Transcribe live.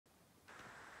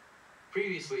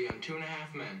Previously on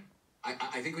 2.5 Men.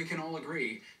 I think we can all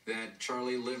agree that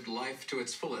Charlie lived life to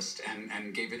its fullest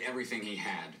and gave it everything he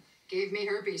had. Gave me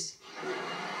herpes.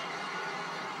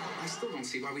 I still don't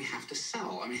see why we have to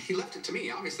sell. I mean, he left it to me.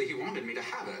 Obviously, he wanted me to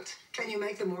have it. Can you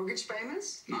make the mortgage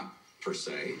payments? Not per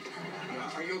se.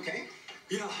 Are you okay?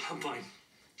 Yeah, I'm fine.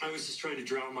 I was just trying to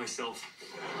drown myself.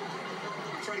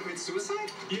 Trying to commit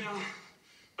suicide? Yeah,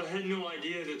 I had no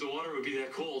idea that the water would be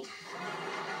that cold.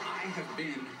 I have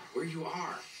been where you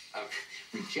are.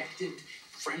 Rejected,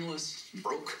 friendless,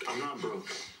 broke. I'm not broke.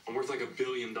 I'm worth like $1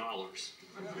 billion.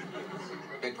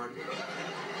 Beg pardon?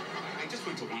 I just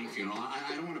went to one funeral.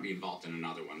 I don't want to be involved in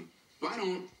another one. Why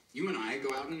don't you and I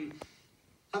go out and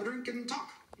have a drink and talk?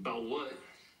 About what?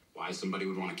 Why somebody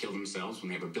would want to kill themselves when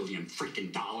they have $1 billion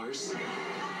freaking dollars?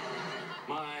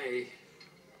 My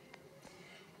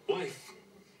wife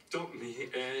dumped me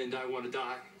and I want to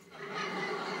die.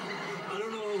 I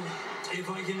don't know if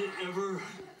I can ever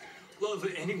love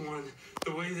anyone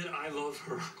the way that I love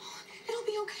her. It'll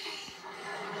be okay.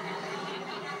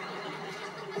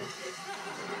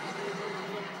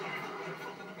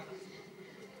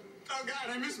 Oh, God,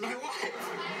 I miss my wife.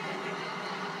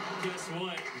 Guess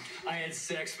what? I had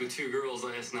sex with 2 girls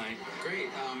last night. Great.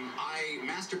 I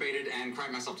masturbated and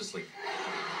cried myself to sleep.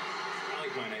 I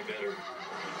like my night better.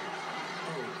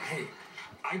 Oh, hey,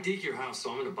 I dig your house, so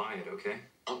I'm gonna buy it, okay?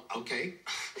 Oh, okay.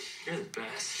 You're the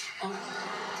best.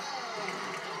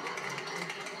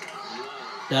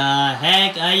 The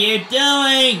heck are you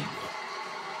doing?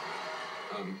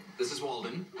 This is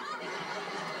Walden.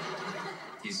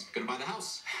 He's gonna buy the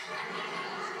house.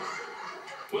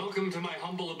 Welcome to my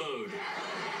humble abode.